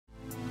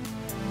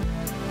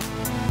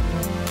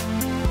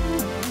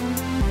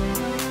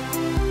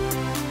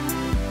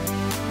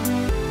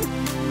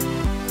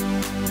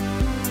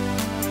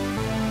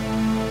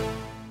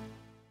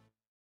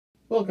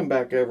Welcome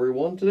back,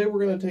 everyone. Today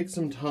we're going to take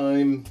some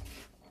time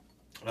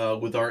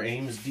with our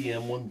Ames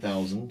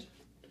DM1000.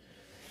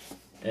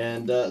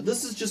 And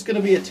this is just going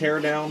to be a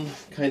teardown,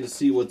 kind of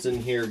see what's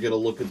in here, get a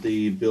look at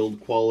the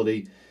build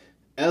quality.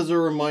 As a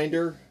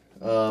reminder,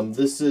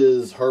 this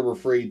is Harbor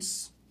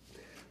Freight's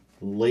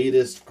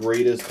latest,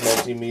 greatest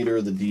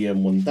multimeter, the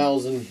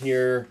DM1000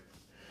 here.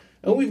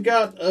 And we've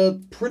got a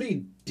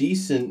pretty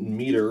decent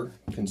meter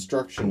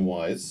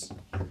construction-wise.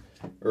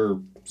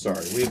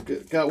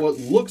 We've got what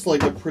looks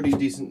like a pretty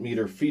decent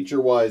meter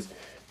feature-wise.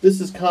 This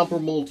is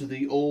comparable to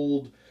the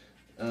old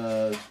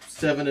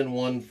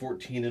 7-in-1,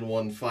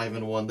 14-in-1,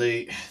 5-in-1.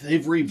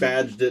 They've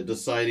rebadged it,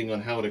 deciding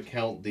on how to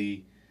count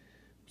the,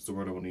 what's the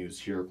word I want to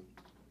use here,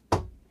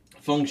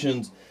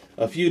 functions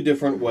a few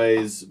different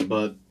ways,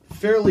 but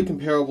fairly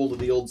comparable to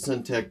the old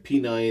Centec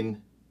P9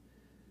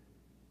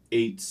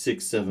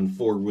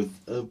 8674 with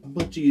a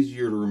much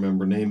easier to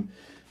remember name.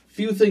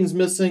 Few things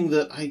missing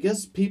that I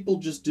guess people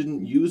just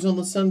didn't use on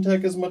the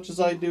Centec as much as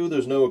I do.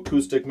 There's no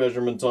acoustic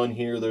measurements on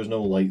here. There's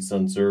no light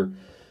sensor.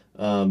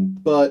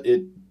 But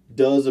it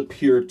does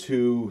appear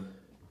to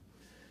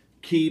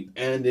keep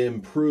and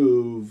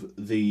improve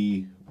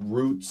the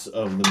roots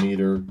of the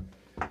meter.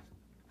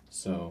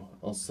 So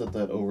I'll set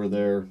that over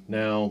there.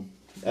 Now,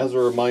 as a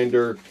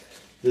reminder,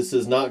 this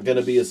is not going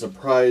to be a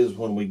surprise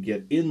when we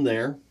get in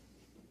there.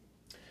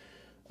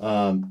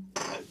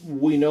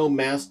 We know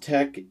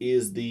Mastech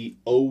is the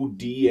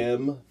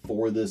ODM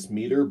for this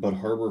meter, but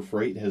Harbor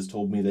Freight has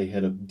told me they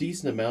had a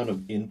decent amount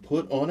of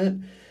input on it.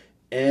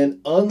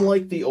 And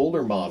unlike the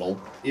older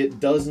model, it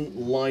doesn't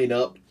line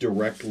up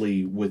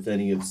directly with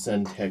any of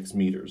Centec's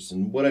meters.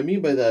 And what I mean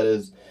by that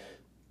is,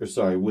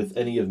 with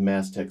any of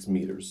Mastech's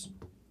meters.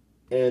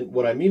 And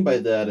what I mean by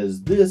that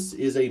is this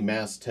is a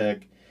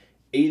Mastech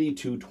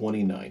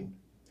 8229.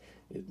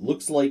 It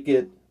looks like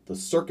it, the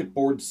circuit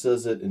board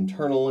says it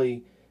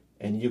internally,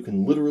 and you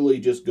can literally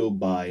just go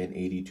buy an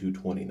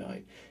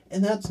 8229.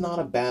 And that's not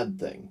a bad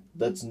thing.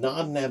 That's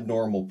not an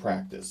abnormal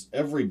practice.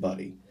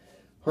 Everybody,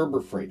 Harbor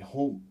Freight,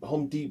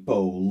 Home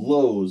Depot,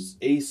 Lowe's,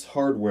 Ace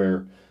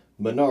Hardware,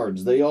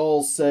 Menards, they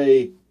all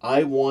say,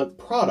 I want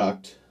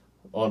product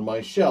on my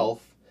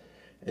shelf,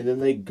 and then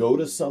they go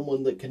to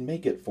someone that can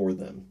make it for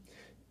them.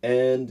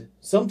 And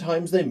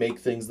sometimes they make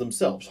things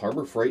themselves.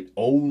 Harbor Freight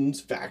owns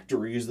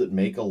factories that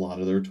make a lot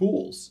of their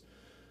tools.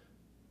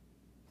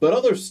 But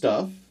other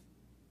stuff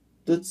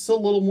that's a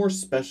little more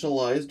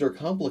specialized or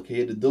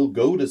complicated, they'll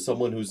go to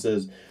someone who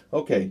says,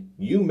 okay,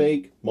 you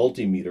make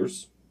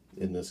multimeters,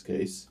 in this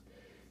case,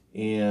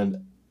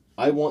 and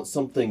I want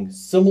something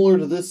similar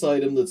to this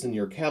item that's in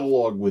your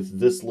catalog with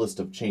this list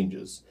of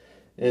changes.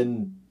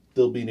 And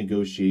there'll be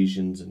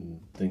negotiations and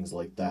things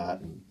like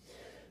that, and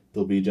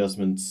there'll be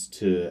adjustments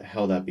to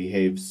how that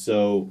behaves.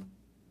 So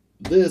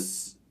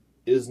this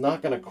is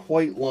not going to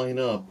quite line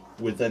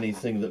up with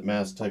anything that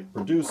Mastech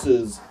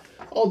produces,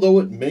 although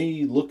it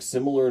may look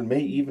similar and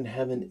may even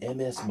have an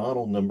MS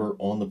model number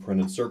on the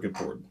printed circuit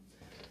board.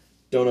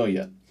 Don't know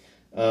yet.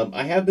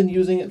 I have been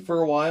using it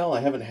for a while. I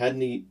haven't had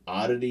any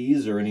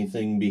oddities or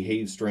anything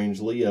behave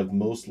strangely. I've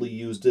mostly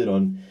used it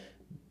on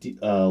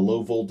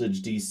low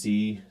voltage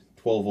DC,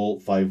 12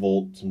 volt, 5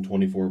 volt, some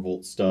 24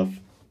 volt stuff,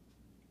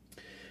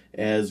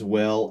 as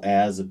well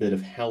as a bit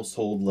of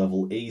household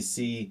level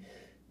AC.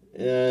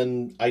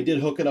 And I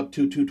did hook it up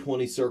to a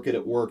 220 circuit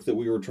at work that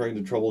we were trying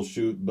to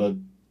troubleshoot, but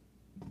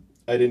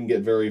I didn't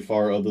get very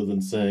far other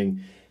than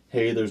saying,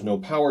 hey, there's no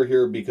power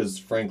here, because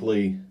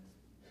frankly,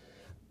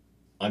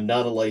 I'm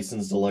not a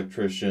licensed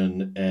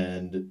electrician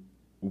and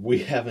we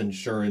have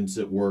insurance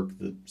at work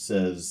that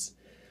says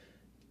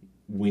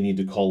we need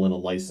to call in a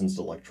licensed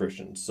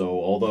electrician. So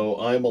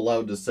although I'm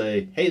allowed to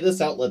say, hey,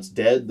 this outlet's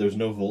dead, there's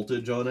no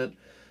voltage on it,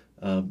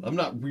 I'm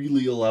not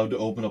really allowed to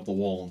open up the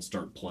wall and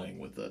start playing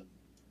with it.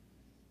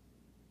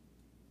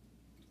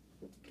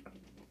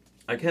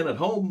 I can at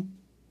home,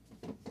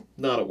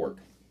 not at work.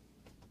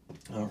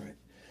 All right,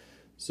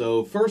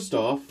 so first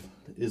off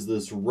is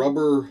this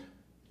rubber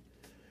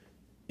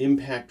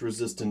impact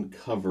resistant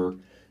cover,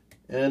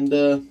 and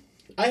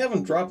I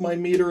haven't dropped my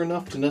meter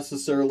enough to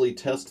necessarily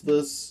test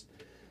this,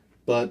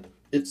 but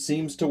it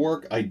seems to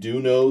work. I do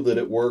know that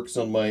it works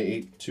on my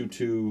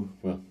 822,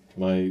 well,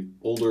 my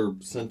older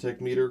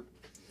Centec meter.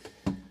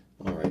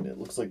 All right, it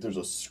looks like there's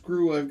a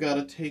screw I've got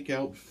to take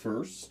out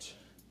first,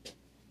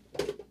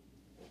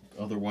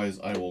 otherwise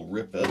I will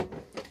rip it.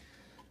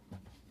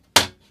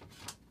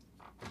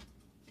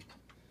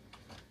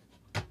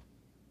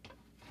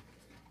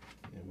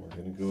 I'm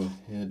going to go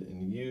ahead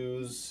and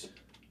use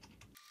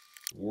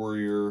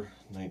Warrior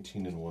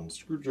 19-in-1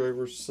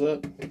 screwdriver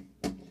set.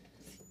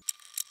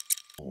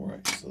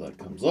 Alright, so that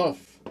comes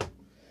off.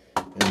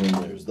 And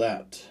then there's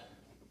that,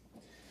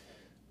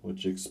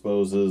 which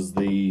exposes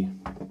the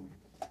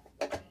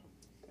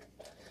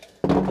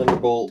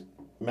Thunderbolt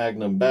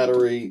Magnum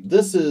battery.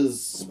 This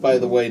is, by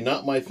the way,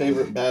 not my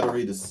favorite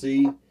battery to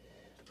see.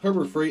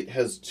 Harbor Freight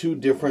has two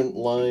different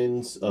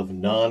lines of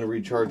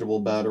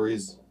non-rechargeable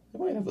batteries. They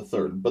might have a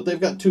third, but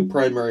they've got two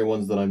primary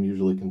ones that I'm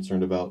usually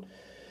concerned about.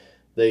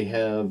 They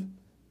have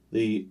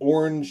the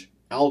orange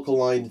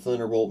alkaline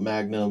Thunderbolt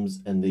magnums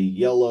and the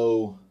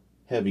yellow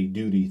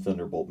heavy-duty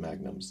Thunderbolt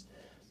magnums.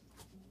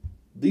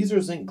 These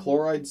are zinc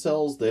chloride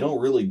cells. They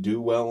don't really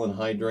do well in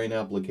high drain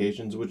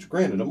applications, which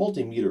granted, a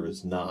multimeter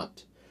is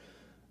not.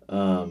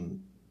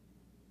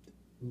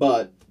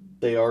 But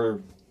they are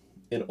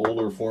an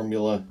older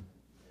formula.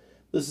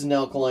 This is an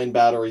alkaline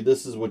battery.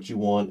 This is what you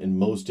want in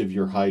most of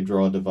your high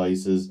draw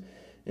devices.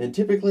 And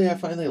typically I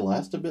find they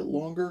last a bit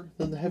longer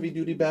than the heavy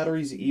duty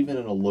batteries, even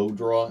in a low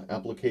draw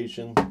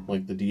application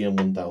like the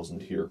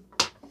DM1000 here.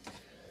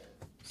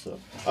 So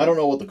I don't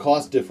know what the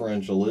cost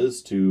differential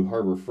is to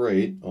Harbor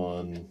Freight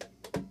on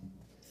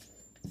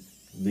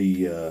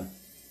the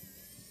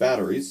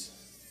batteries.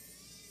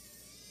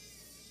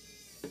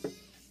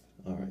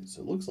 Alright,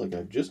 so it looks like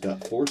I've just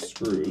got 4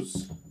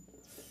 screws,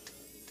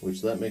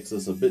 which that makes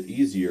this a bit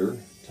easier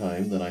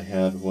time than I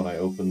had when I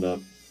opened up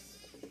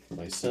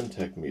my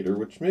Centec meter,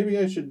 which maybe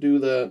I should do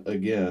that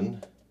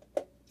again.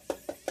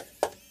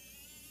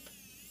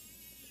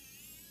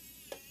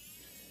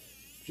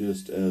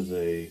 Just as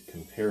a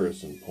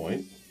comparison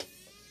point.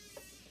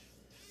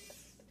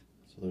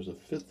 So there's a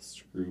 5th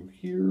screw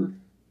here,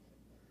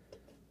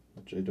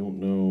 which I don't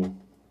know.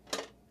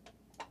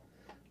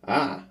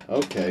 Ah,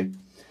 okay.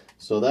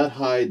 So that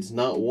hides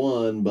not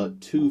 1,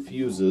 but 2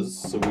 fuses.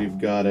 So we've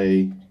got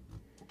a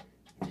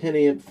 10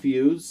 amp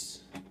fuse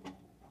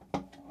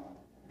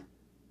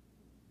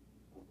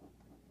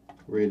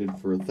rated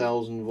for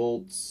 1000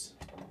 volts.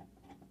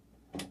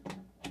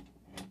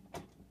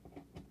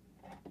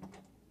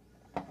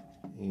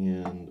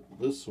 And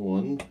this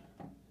one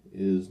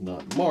is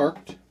not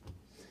marked,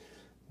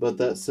 but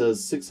that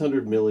says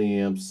 600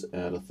 milliamps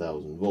at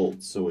 1000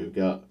 volts. So we've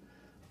got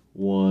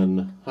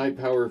 1 high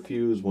power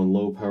fuse, 1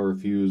 low power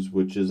fuse,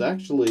 which is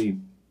actually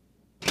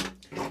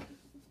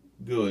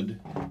good.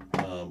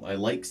 I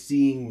like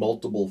seeing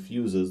multiple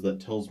fuses. That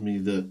tells me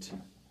that,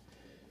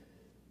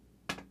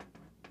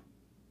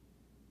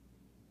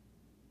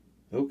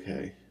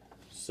 okay,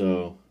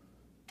 so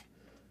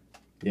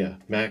yeah,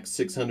 max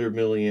 600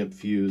 milliamp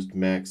fused,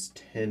 max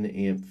 10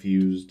 amp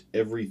fused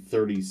every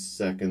 30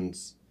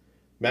 seconds,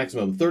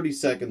 maximum 30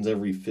 seconds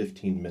every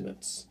 15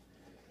 minutes.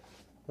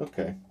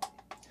 Okay,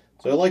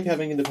 so I like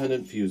having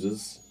independent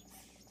fuses.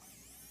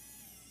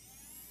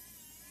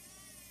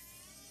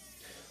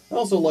 I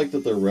also like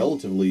that they're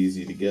relatively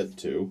easy to get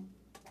to.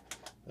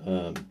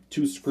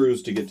 2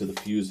 screws to get to the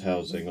fuse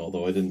housing,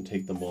 although I didn't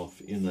take them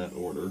off in that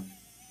order.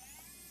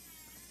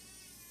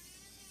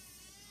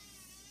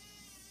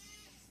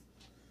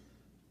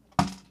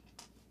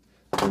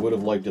 I would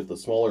have liked if the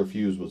smaller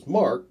fuse was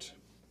marked,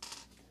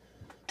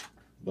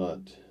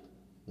 but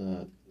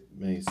that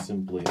may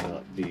simply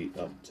not be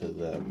up to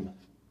them.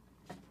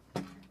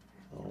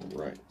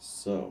 Alright,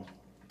 so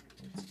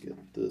let's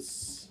get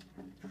this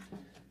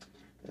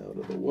out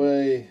of the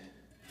way.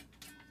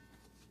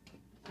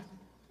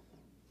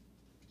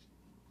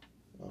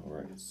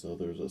 Alright, so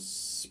there's a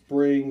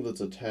spring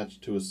that's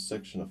attached to a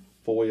section of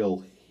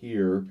foil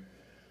here.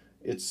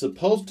 It's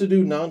supposed to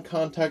do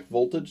non-contact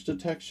voltage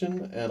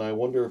detection, and I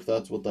wonder if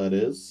that's what that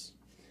is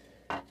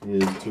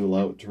to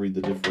allow it to read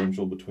the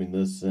differential between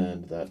this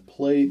and that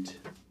plate.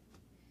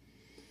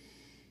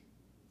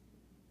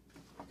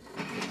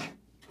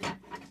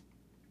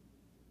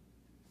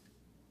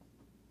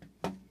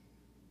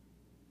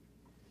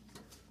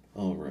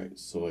 Alright,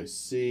 so I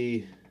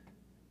see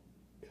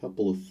a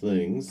couple of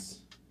things.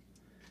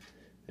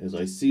 As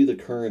I see the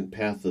current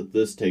path that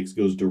this takes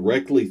goes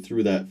directly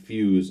through that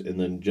fuse and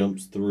then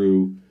jumps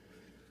through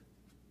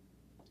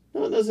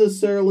not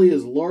necessarily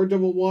as large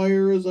of a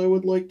wire as I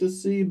would like to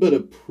see, but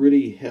a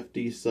pretty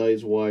hefty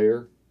size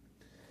wire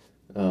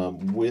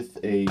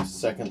with a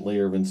second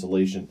layer of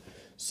insulation.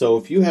 So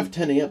if you have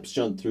 10 amps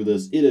jump through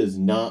this, it is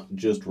not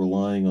just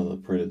relying on the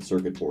printed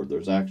circuit board.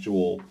 There's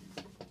actual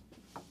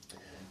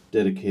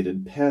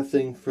dedicated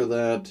pathing for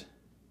that.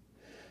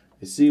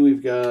 I see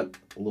we've got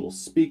a little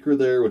speaker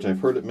there, which I've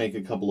heard it make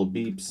a couple of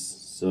beeps,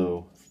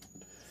 so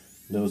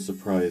no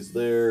surprise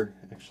there.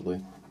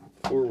 Actually,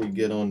 before we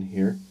get on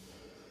here,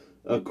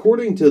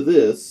 according to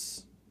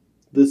this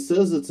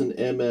says it's an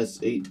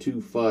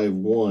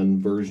MS8251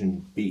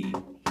 version B,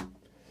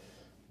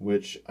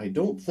 which I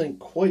don't think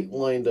quite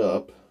lined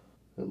up.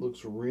 It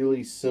looks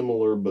really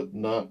similar, but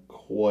not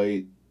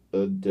quite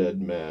a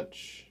dead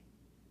match.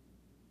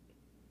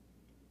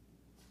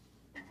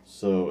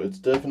 So it's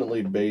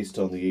definitely based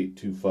on the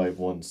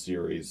 8251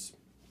 series.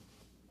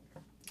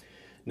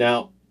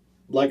 Now,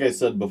 like I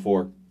said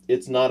before,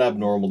 it's not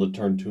abnormal to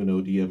turn to an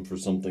ODM for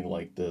something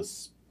like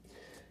this.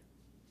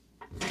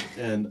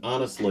 And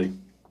honestly,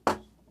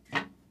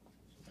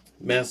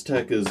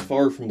 Mastech is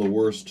far from the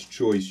worst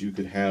choice you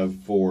could have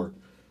for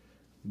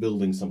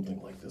building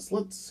something like this.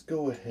 Let's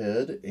go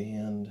ahead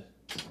and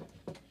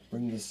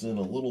bring this in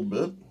a little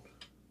bit.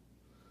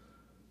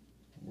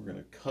 We're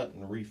going to cut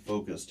and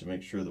refocus to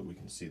make sure that we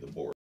can see the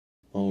board.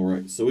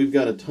 Alright, so we've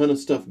got a ton of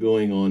stuff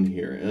going on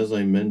here. As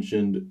I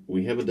mentioned,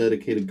 we have a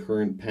dedicated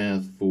current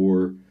path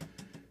for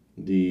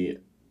the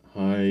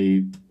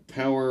high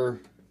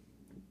power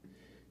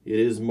It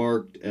is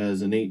marked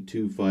as an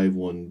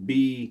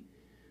 8251B.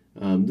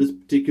 This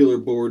particular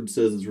board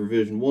says it's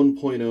revision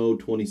 1.0,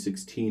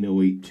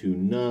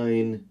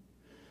 2016-0829.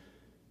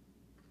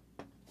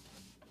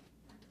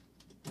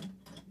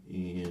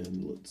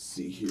 And let's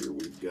see here,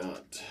 we've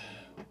got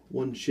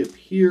one chip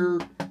here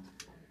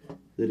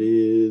that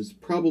is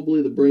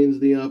probably the brains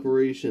of the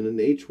operation, an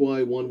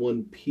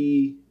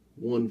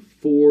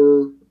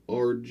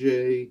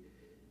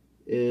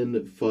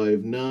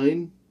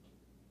HY11P14RJN59.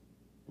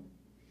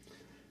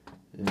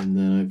 And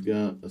then I've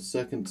got a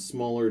second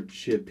smaller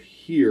chip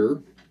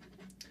here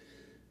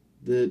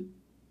that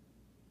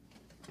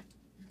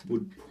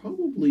would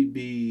probably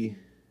be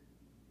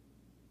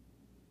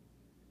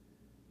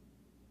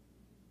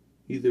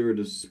either a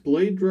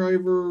display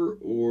driver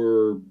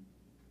or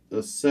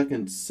a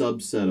second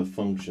subset of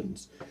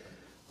functions.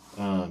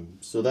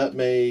 So that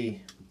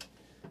may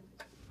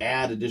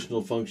add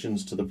additional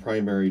functions to the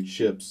primary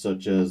chips,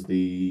 such as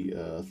the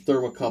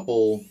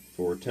thermocouple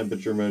for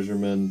temperature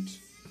measurement,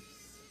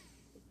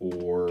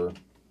 or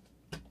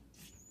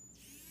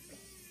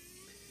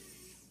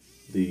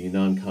the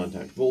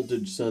non-contact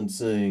voltage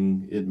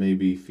sensing. It may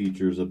be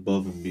features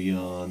above and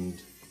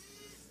beyond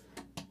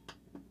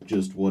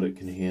just what it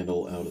can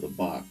handle out of the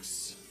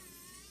box.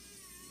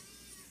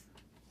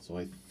 So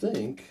I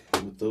think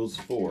with those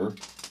four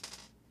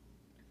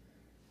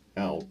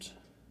out,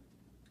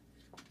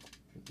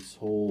 this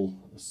whole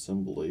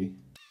assembly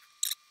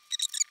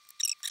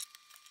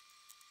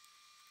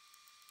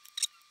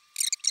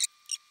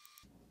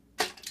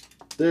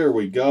there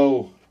we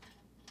go.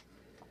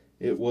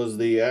 It was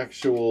the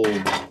actual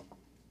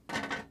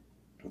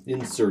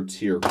inserts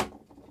here.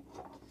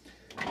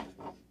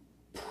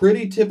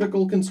 Pretty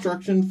typical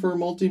construction for a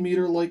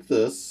multimeter like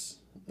this.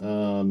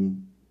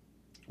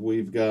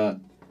 We've got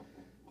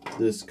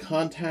this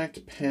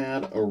contact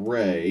pad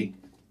array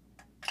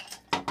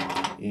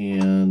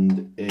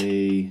and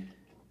a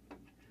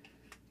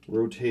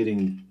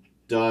rotating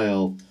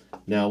dial.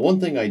 Now, one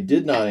thing I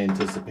did not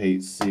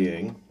anticipate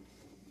seeing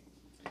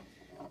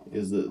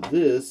is that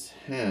this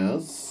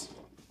has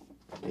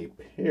a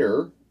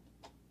pair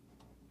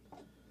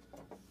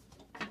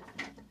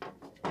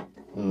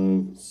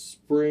of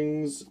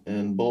springs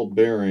and ball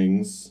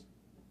bearings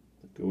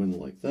that go in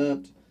like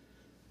that.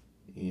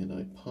 And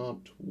I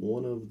popped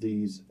one of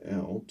these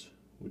out,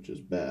 which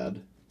is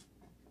bad,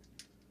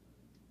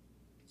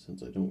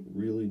 since I don't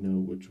really know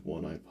which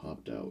one I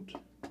popped out.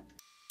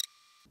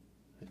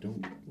 I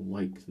don't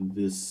like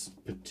this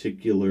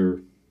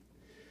particular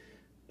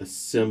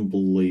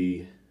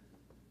assembly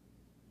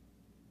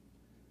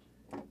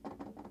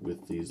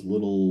with these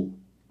little,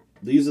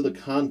 these are the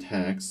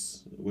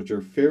contacts, which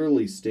are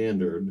fairly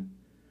standard,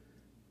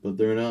 but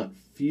they're not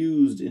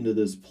fused into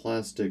this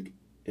plastic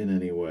in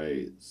any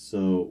way.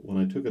 So when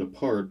I took it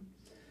apart,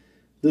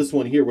 this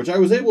one here, which I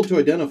was able to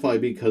identify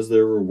because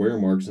there were wear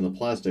marks in the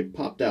plastic,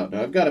 popped out.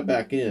 Now I've got it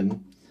back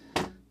in,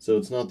 so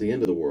it's not the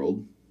end of the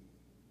world.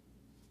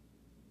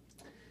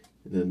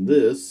 And then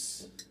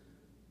this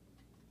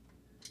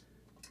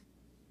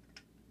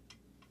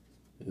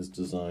is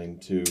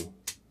designed to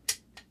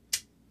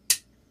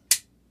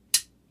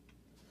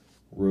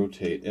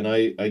rotate. And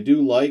I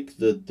do like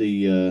that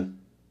the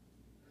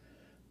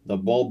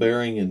ball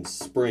bearing and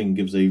spring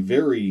gives a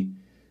very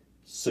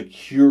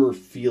secure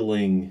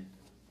feeling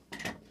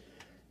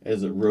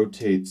as it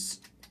rotates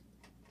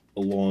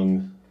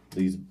along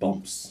these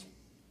bumps.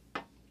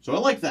 So I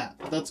like that.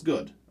 That's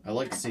good. I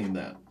like seeing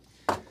that.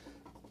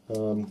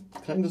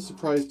 Kind of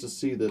surprised to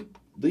see that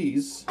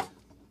these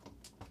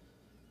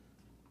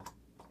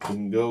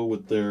can go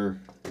with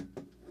their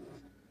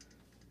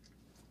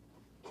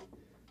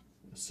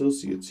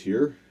associates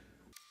here.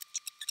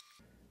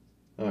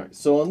 Alright,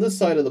 so on this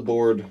side of the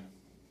board,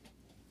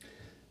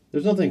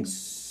 there's nothing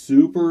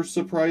super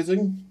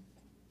surprising.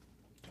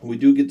 We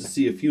do get to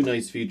see a few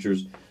nice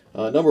features.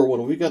 Number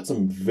one, we've got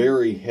some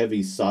very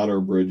heavy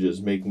solder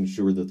bridges, making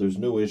sure that there's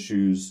no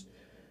issues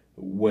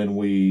when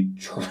we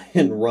try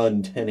and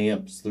run 10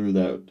 amps through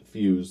that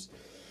fuse.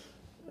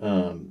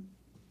 And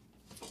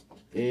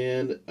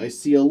I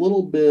see a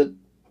little bit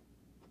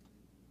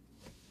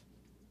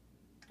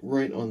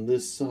right on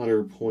this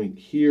solder point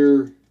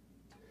here,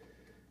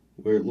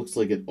 where it looks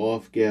like it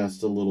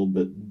off-gassed a little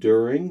bit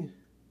during.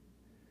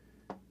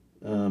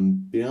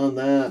 Beyond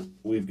that,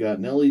 we've got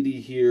an LED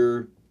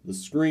here, the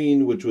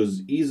screen, which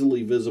was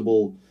easily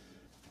visible.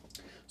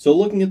 So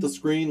looking at the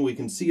screen, we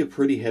can see a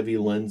pretty heavy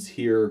lens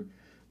here.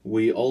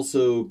 We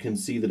also can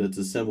see that it's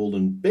assembled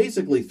in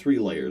basically 3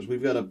 layers.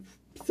 We've got a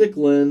thick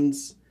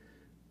lens.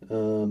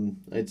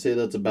 I'd say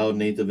that's about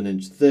 1/8 of an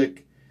inch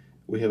thick.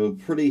 We have a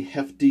pretty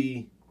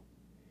hefty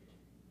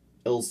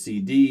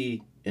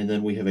LCD, and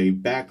then we have a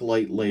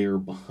backlight layer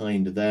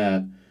behind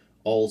that,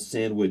 all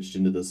sandwiched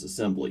into this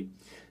assembly.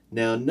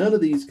 Now, none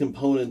of these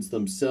components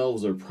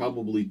themselves are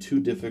probably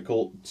too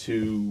difficult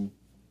to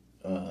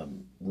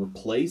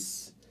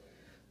replace.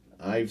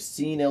 I've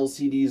seen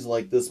LCDs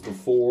like this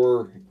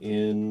before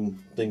in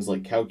things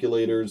like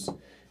calculators,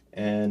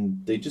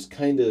 and they just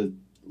kind of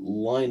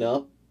line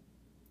up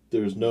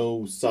There's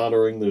no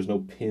soldering, there's no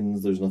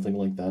pins, there's nothing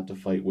like that to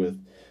fight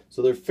with.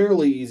 So they're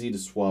fairly easy to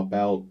swap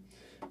out.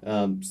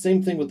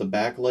 Same thing with the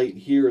backlight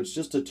here. It's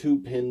just a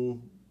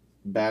 2-pin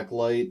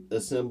backlight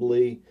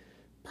assembly,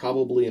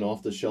 probably an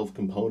off-the-shelf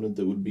component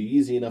that would be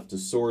easy enough to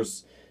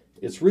source.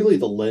 It's really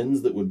the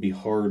lens that would be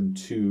hard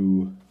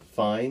to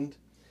find.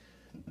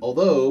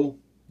 Although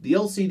the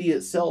LCD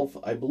itself,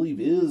 I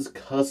believe, is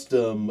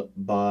custom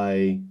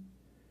by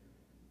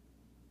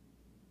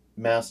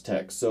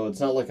Mastech, so it's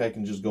not like I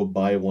can just go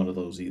buy one of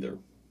those either.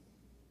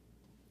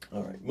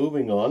 All right,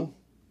 moving on.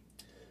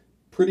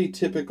 Pretty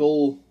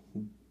typical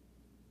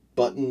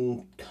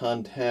button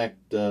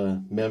contact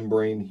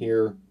membrane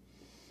here.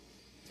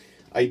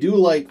 I do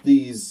like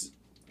these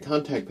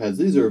contact pads.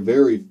 These are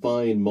very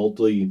fine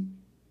multi-gap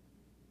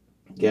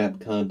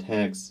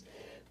contacts.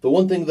 The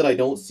one thing that I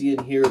don't see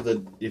in here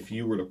that if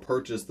you were to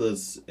purchase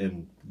this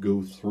and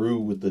go through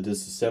with the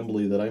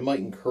disassembly that I might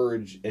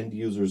encourage end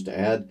users to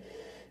add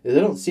is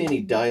I don't see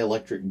any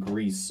dielectric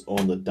grease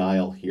on the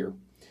dial here,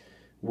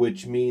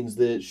 which means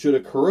that should a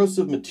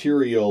corrosive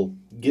material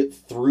get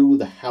through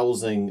the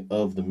housing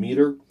of the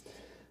meter,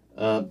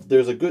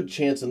 there's a good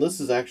chance, and this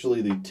is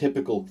actually the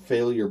typical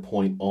failure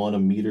point on a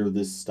meter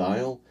this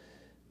style,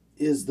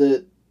 is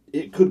that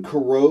it could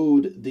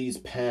corrode these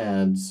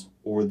pads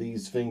or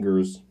these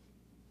fingers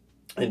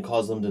and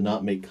cause them to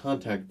not make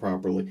contact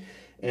properly.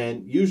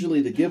 And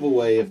usually the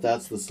giveaway, if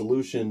that's the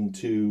solution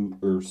to,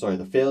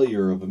 the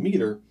failure of a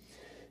meter,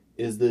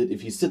 is that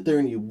if you sit there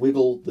and you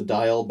wiggle the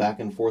dial back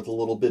and forth a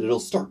little bit,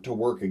 it'll start to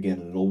work again,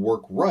 and it'll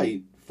work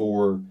right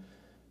for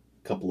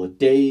a couple of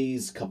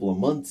days, couple of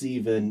months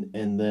even,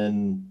 and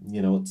then,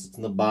 it sits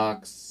in the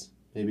box,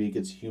 maybe it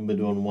gets humid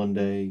on one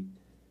day,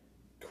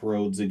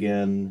 corrodes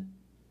again,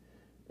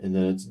 and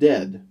then it's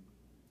dead.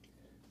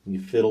 And you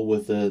fiddle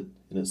with it,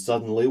 and it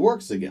suddenly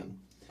works again.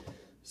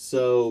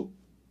 So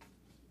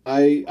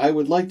I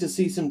would like to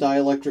see some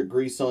dielectric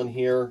grease on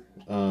here.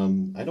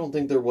 I don't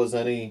think there was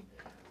any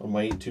on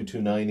my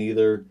 8229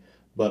 either,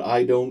 but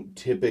I don't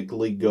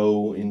typically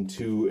go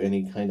into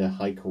any kind of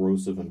high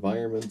corrosive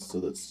environments,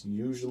 so that's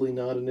usually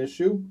not an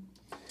issue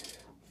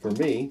for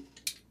me,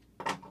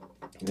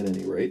 at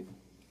any rate.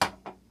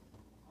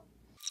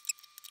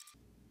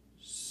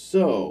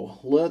 So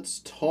let's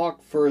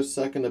talk for a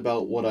second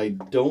about what I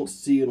don't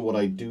see and what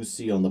I do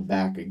see on the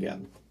back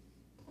again.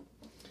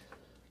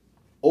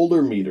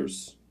 Older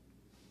meters.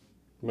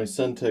 My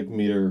Centec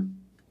meter,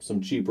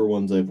 some cheaper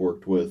ones I've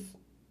worked with,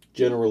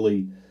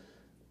 generally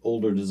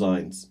older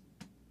designs.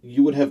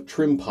 You would have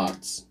trim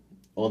pots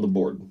on the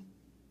board.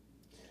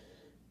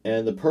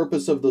 And the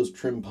purpose of those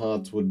trim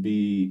pots would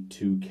be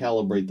to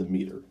calibrate the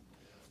meter.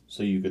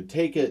 So you could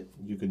take it,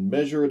 you could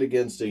measure it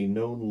against a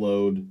known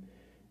load,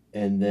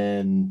 and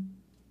then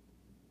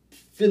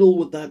fiddle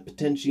with that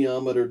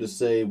potentiometer to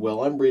say,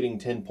 well, I'm reading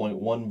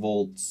 10.1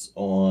 volts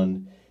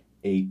on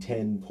a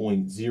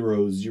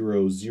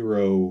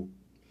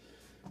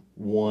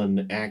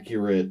 10.0001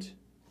 accurate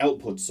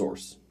output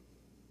source.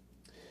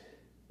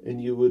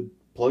 And you would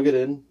plug it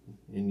in,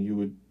 and you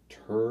would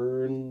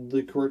turn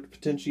the correct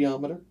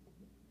potentiometer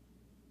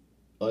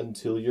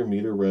until your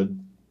meter read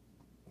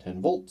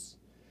 10 volts.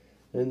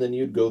 And then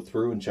you'd go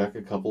through and check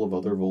a couple of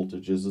other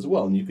voltages as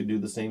well. And you could do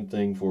the same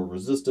thing for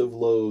resistive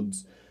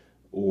loads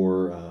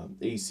or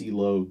AC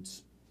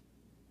loads.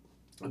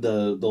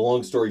 The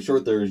long story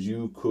short there is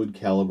you could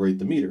calibrate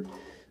the meter.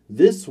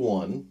 This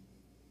one,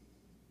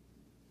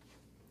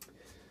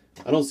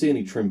 I don't see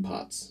any trim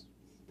pots.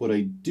 What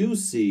I do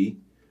see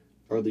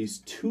are these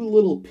two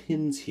little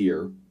pins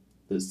here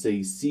that say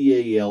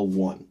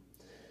CAL1,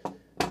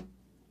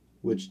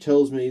 which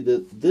tells me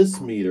that this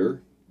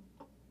meter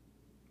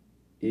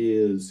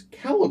is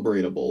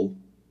calibratable,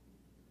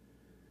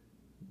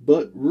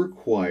 but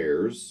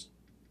requires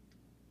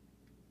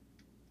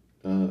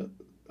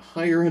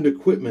higher end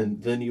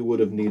equipment than you would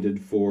have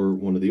needed for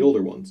one of the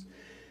older ones.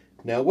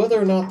 Now, whether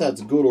or not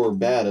that's good or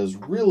bad is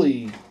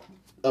really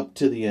up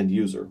to the end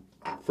user.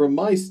 From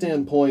my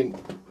standpoint,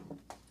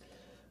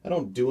 I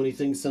don't do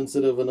anything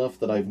sensitive enough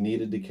that I've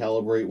needed to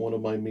calibrate one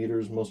of my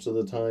meters most of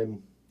the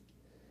time.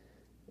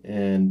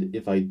 And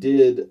if I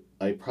did,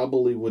 I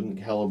probably wouldn't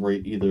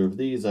calibrate either of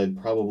these.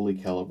 I'd probably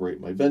calibrate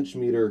my bench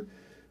meter,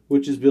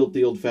 which is built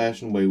the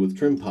old-fashioned way with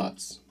trim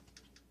pots.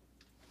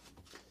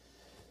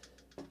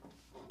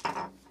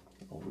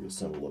 I'll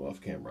reassemble it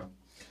off camera.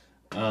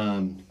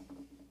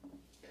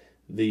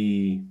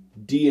 The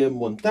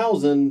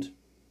DM1000,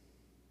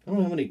 I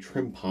don't have any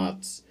trim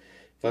pots.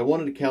 If I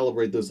wanted to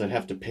calibrate this, I'd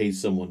have to pay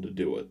someone to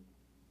do it.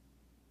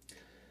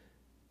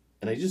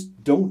 And I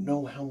just don't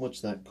know how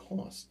much that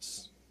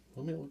costs.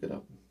 Let me look it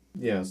up.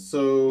 Yeah,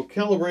 so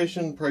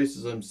calibration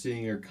prices I'm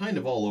seeing are kind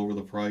of all over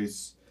the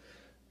price.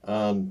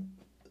 A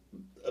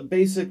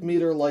basic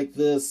meter like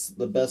this,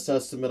 the best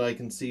estimate I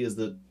can see is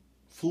that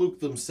Fluke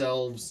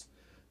themselves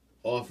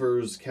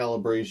offers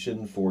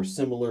calibration for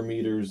similar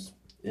meters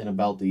in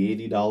about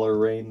the $80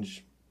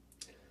 range.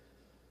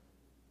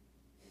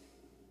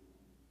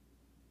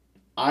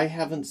 I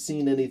haven't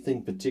seen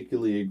anything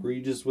particularly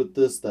egregious with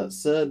this. That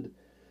said,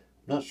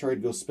 not sure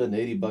I'd go spend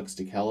 80 bucks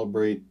to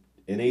calibrate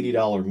an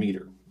 $80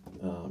 meter.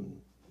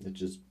 It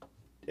just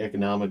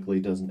economically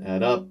doesn't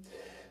add up.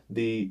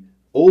 The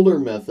older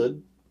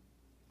method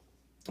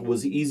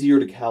was easier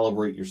to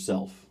calibrate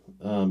yourself.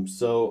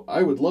 So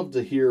I would love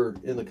to hear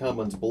in the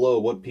comments below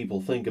what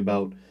people think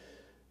about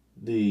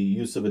the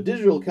use of a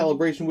digital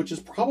calibration, which is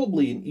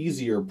probably an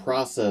easier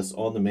process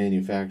on the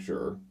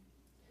manufacturer.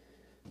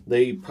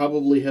 They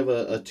probably have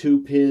a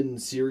 2-pin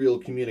serial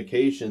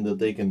communication that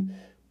they can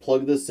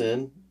plug this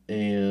in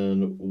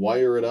and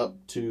wire it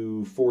up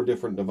to 4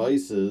 different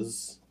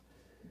devices.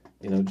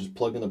 You know, just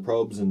plug in the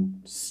probes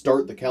and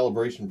start the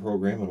calibration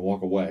program and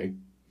walk away.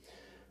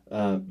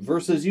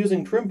 Versus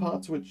using trim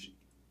pots, which,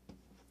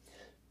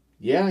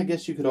 yeah, I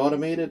guess you could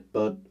automate it,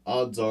 but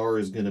odds are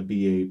is going to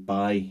be a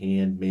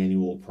by-hand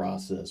manual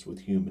process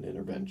with human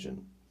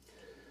intervention.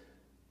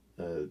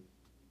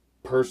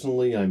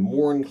 Personally, I'm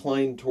more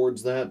inclined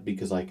towards that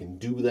because I can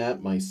do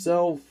that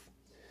myself.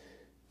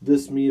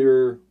 This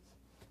meter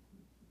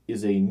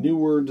is a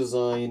newer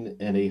design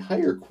and a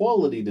higher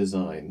quality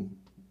design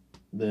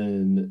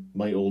than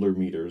my older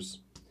meters.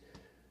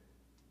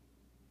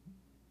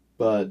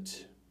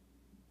 But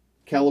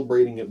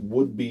calibrating it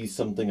would be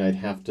something I'd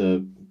have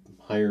to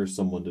hire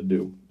someone to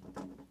do.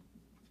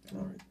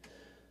 All right.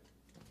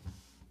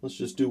 Let's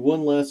just do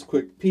one last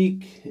quick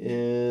peek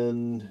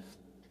and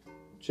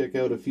check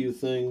out a few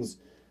things.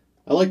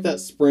 I like that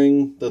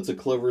spring. That's a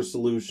clever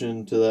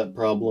solution to that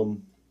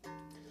problem.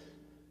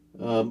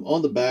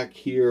 On the back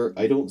here,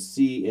 I don't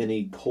see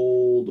any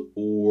cold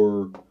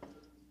or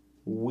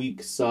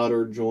weak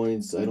solder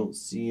joints. I don't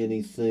see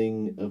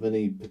anything of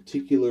any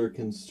particular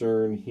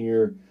concern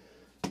here.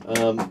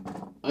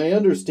 I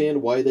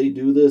understand why they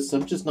do this.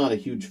 I'm just not a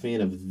huge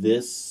fan of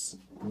this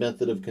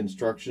method of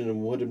construction.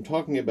 And what I'm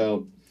talking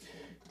about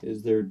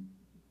is there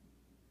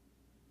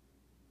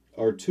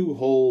are 2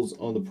 holes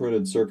on the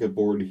printed circuit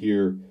board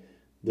here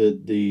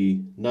that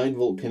the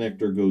 9-volt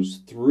connector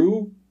goes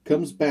through,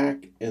 comes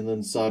back, and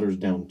then solders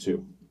down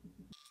to.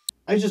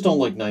 I just don't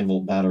like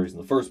 9-volt batteries in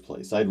the first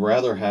place. I'd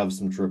rather have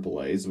some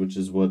AAAs, which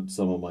is what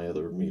some of my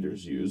other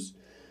meters use.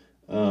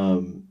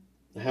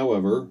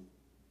 However,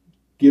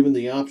 given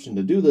the option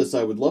to do this,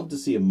 I would love to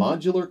see a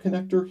modular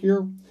connector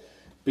here,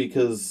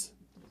 because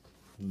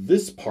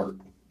this part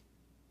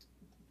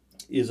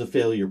is a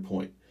failure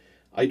point.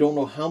 I don't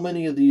know how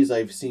many of these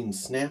I've seen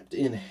snapped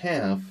in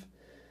half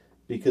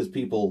because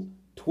people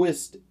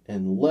twist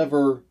and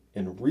lever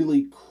and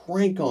really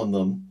crank on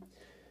them,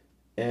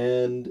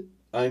 and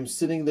I'm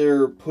sitting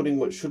there putting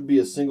what should be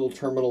a single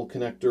terminal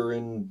connector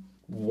in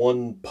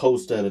one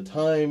post at a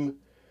time,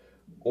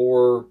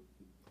 or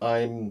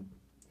I'm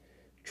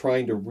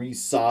trying to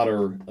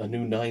resolder a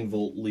new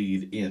 9-volt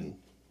lead in.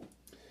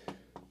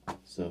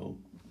 So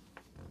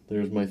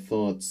there's my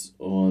thoughts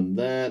on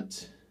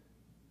that.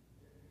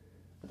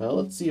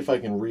 Let's see if I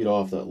can read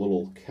off that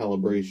little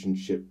calibration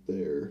chip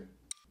there.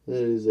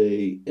 That is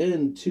a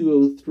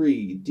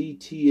N203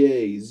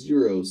 DTA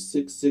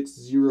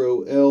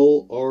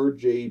 0660L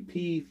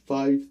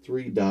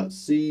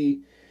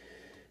RJP53.C.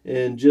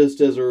 And just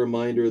as a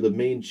reminder, the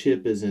main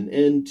chip is an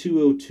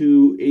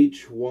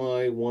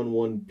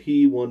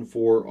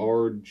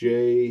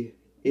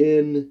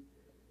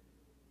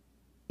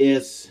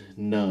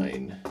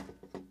N202HY11P14RJNS9.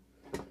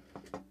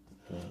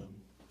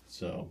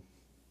 So,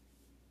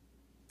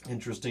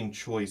 interesting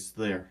choice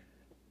there.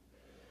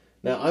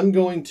 Now I'm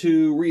going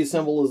to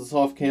reassemble this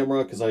off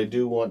camera because I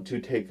do want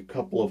to take a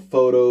couple of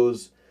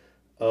photos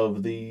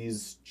of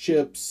these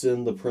chips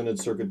and the printed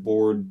circuit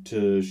board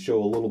to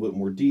show a little bit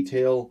more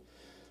detail.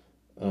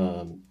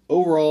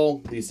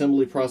 Overall, the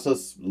assembly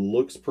process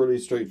looks pretty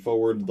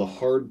straightforward. The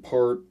hard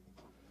part,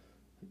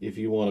 if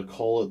you want to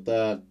call it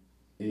that,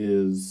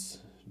 is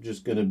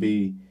just going to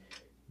be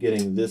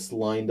getting this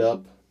lined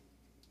up,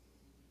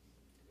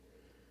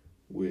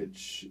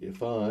 which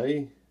if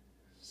I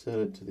set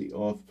it to the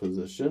off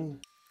position,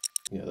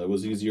 yeah, that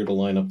was easier to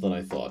line up than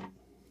I thought.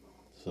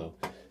 So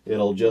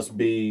it'll just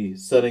be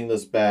setting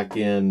this back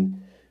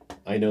in.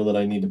 I know that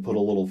I need to put a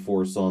little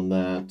force on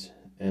that,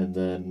 and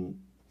then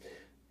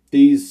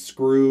these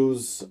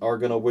screws are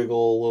going to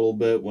wiggle a little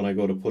bit when I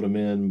go to put them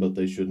in, but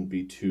they shouldn't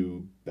be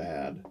too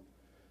bad.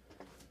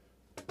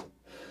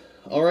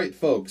 All right,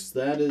 folks,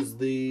 that is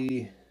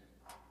the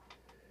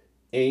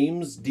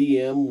Ames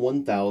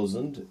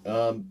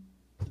DM1000.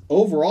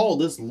 Overall,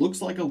 this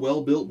looks like a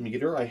well-built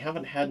meter. I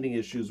haven't had any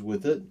issues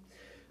with it.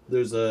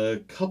 There's a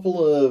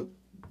couple of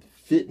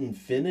fit and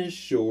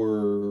finish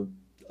or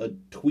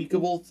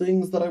tweakable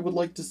things that I would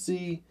like to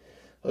see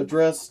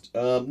addressed.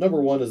 Number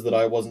one is that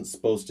I wasn't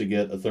supposed to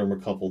get a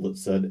thermocouple that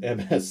said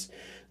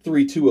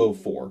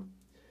MS3204.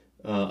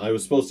 I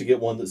was supposed to get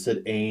one that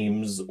said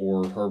Ames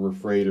or Harbor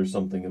Freight or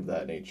something of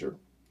that nature.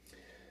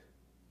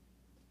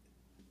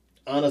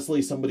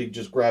 Honestly, somebody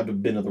just grabbed a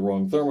bin of the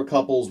wrong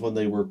thermocouples when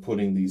they were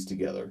putting these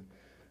together.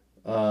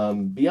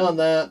 Beyond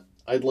that,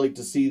 I'd like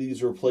to see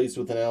these replaced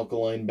with an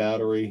alkaline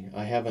battery.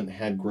 I haven't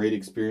had great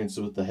experience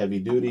with the heavy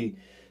duty.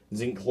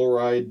 Zinc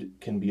chloride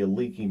can be a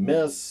leaky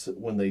mess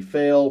when they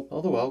fail,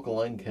 although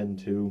alkaline can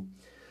too.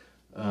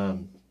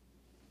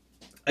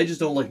 I just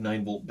don't like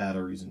 9-volt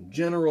batteries in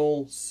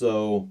general,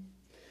 so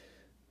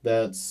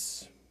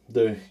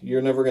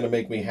you're never going to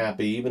make me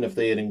happy. Even if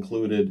they had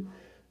included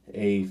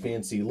a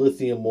fancy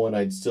lithium one,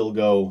 I'd still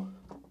go,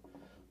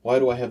 why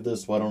do I have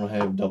this? Why don't I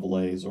have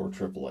AA's or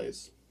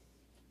AAA's?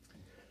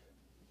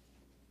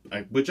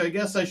 Which I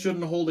guess I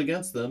shouldn't hold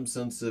against them,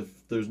 since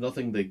if there's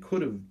nothing they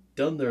could have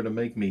done there to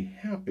make me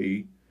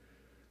happy,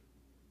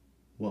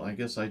 well, I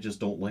guess I just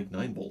don't like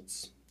 9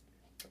 volts.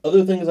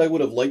 Other things I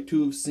would have liked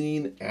to have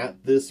seen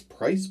at this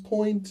price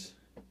point,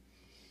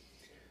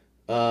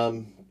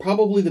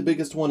 probably the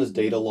biggest one is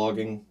data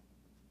logging.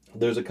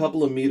 There's a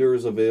couple of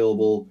meters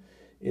available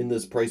in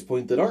this price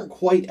point that aren't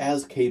quite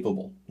as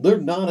capable. They're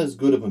not as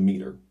good of a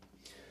meter,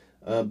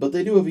 but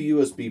they do have a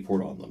USB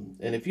port on them.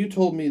 And if you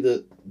told me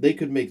that they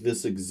could make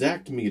this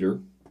exact meter,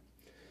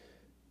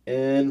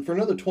 and for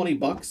another 20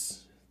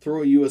 bucks,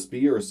 throw a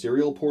USB or a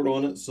serial port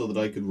on it so that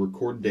I could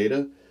record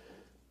data,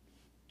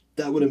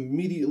 that would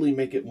immediately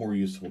make it more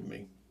useful to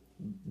me.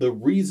 The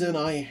reason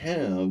I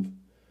have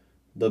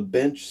the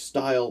bench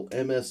style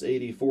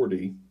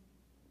MS8040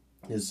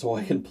 is so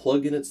I can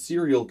plug in its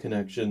serial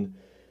connection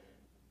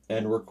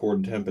and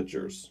record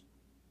temperatures.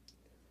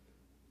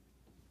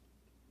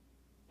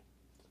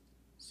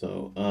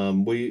 So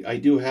I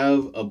do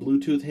have a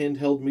Bluetooth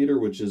handheld meter,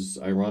 which is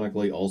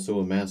ironically also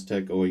a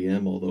Mastech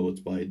OEM, although it's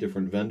by a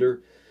different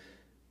vendor.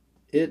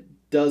 It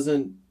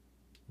doesn't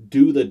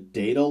do the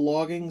data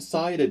logging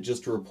side, it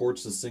just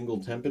reports a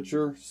single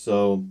temperature.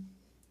 So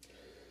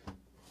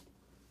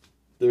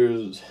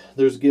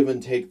there's give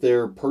and take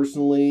there.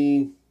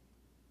 Personally,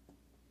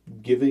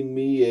 giving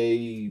me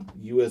a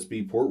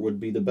USB port would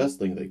be the best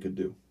thing they could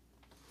do.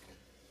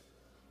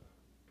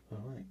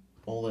 All right.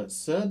 All that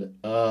said,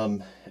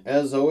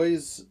 as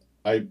always,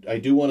 I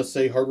do want to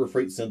say Harbor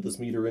Freight sent this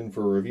meter in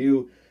for a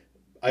review.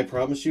 I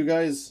promise you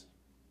guys,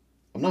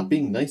 I'm not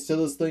being nice to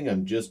this thing.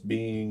 I'm just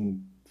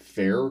being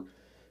fair.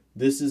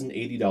 This is an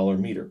 $80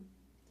 meter.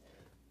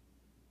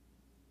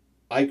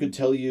 I could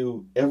tell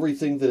you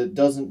everything that it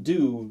doesn't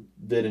do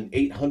that an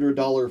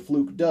 $800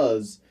 Fluke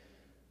does.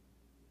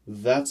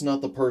 That's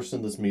not the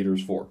person this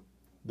meter's for.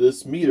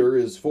 This meter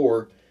is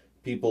for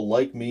people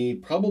like me,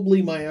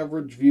 probably my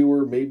average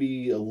viewer,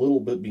 maybe a little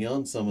bit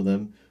beyond some of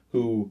them,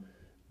 who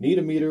need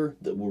a meter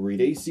that will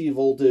read AC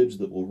voltage,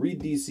 that will read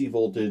DC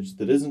voltage,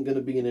 that isn't going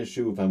to be an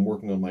issue if I'm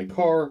working on my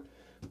car,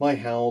 my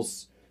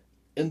house,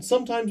 and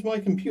sometimes my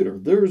computer.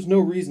 There's no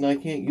reason I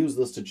can't use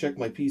this to check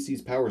my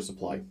PC's power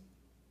supply.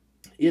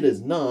 It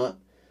is not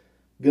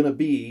going to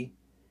be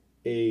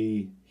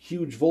a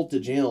huge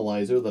voltage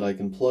analyzer that I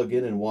can plug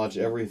in and watch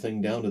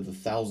everything down to the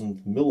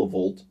 1000th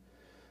millivolt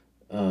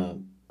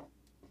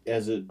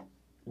as it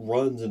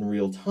runs in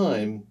real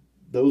time.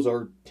 Those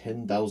are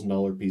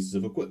 $10,000 pieces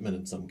of equipment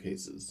in some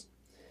cases.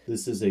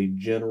 This is a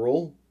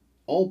general,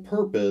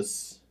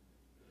 all-purpose,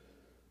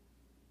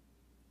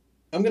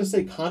 I'm going to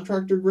say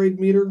contractor grade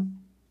meter.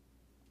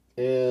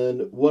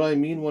 And what I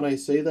mean when I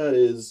say that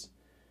is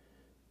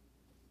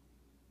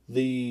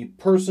the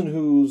person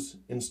who's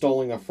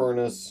installing a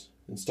furnace,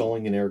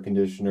 installing an air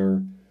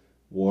conditioner,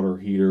 water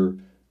heater,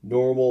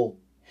 normal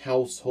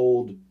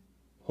household,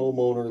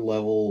 homeowner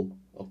level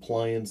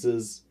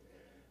appliances,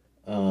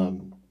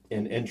 and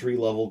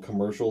entry-level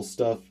commercial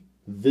stuff,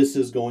 this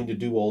is going to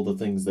do all the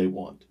things they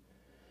want.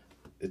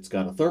 It's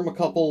got a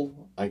thermocouple.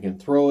 I can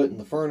throw it in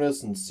the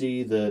furnace and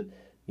see that,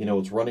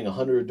 it's running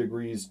 100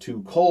 degrees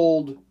too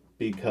cold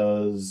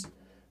because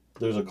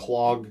there's a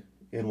clog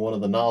in one of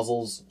the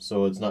nozzles,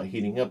 so it's not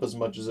heating up as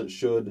much as it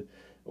should,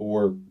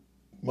 or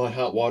my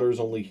hot water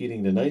is only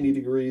heating to 90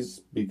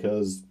 degrees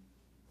because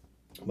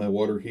my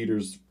water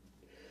heater's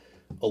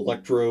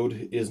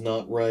electrode is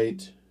not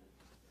right.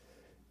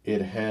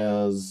 It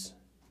has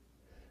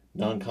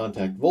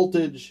non-contact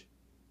voltage.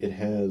 It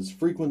has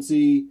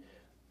frequency.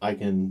 I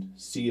can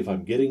see if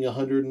I'm getting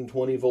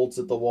 120 volts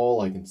at the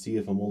wall. I can see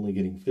if I'm only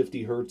getting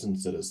 50 hertz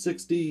instead of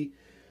 60.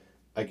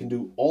 I can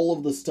do all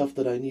of the stuff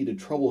that I need to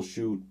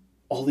troubleshoot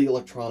all the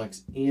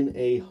electronics in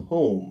a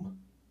home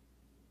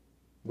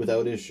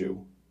without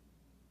issue.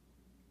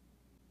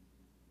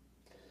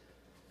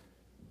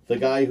 The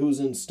guy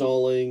who's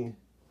installing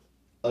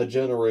a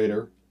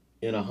generator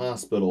in a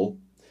hospital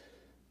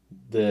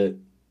that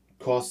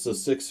costs a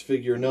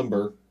six-figure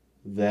number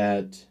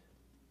that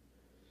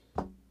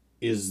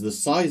is the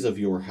size of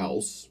your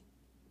house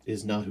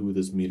is not who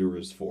this meter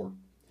is for.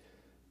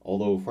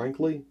 Although,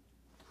 frankly,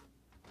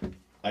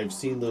 I've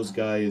seen those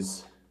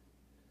guys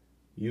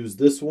use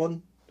this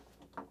one,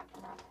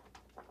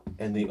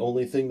 and the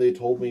only thing they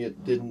told me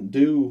it didn't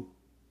do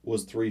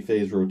was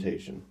 3-phase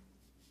rotation.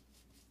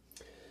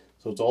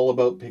 So it's all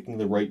about picking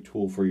the right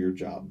tool for your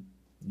job.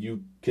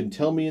 You can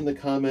tell me in the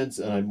comments,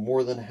 and I'm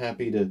more than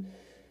happy to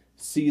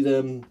see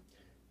them.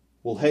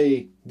 Well,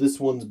 hey, this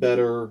one's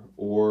better,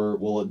 or,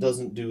 well, it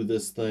doesn't do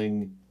this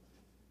thing.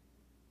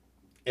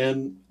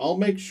 And I'll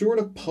make sure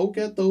to poke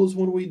at those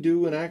when we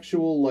do an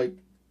actual,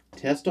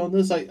 test on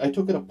this. I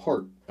took it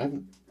apart. I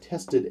haven't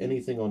tested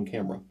anything on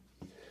camera.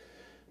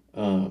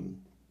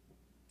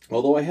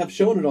 Although I have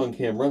shown it on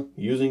camera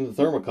using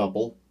the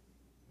thermocouple,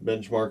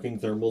 benchmarking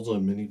thermals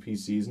on mini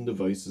PCs and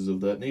devices of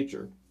that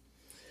nature.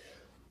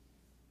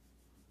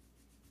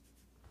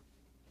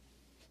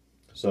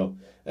 So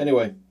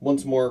anyway,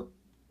 once more,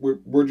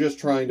 we're just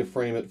trying to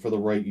frame it for the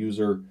right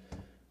user.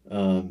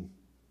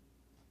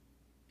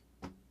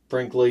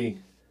 Frankly,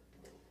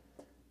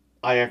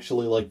 I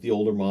actually like the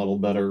older model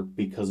better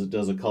because it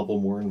does a couple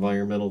more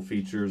environmental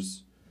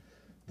features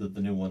that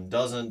the new one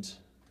doesn't.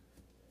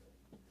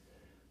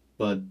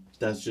 But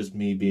that's just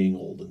me being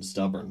old and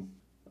stubborn.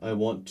 I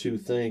want to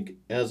thank,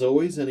 as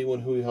always,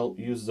 anyone who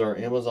uses our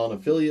Amazon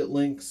affiliate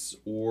links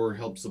or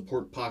helps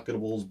support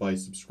Pocketables by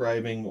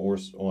subscribing or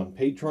on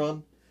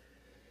Patreon.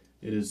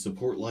 It is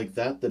support like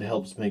that that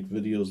helps make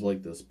videos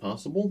like this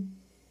possible.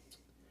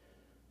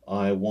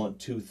 I want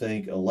to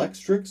thank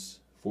Electrix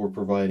for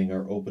providing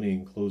our opening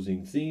and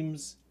closing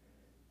themes.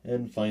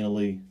 And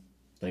finally,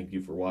 thank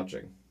you for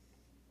watching.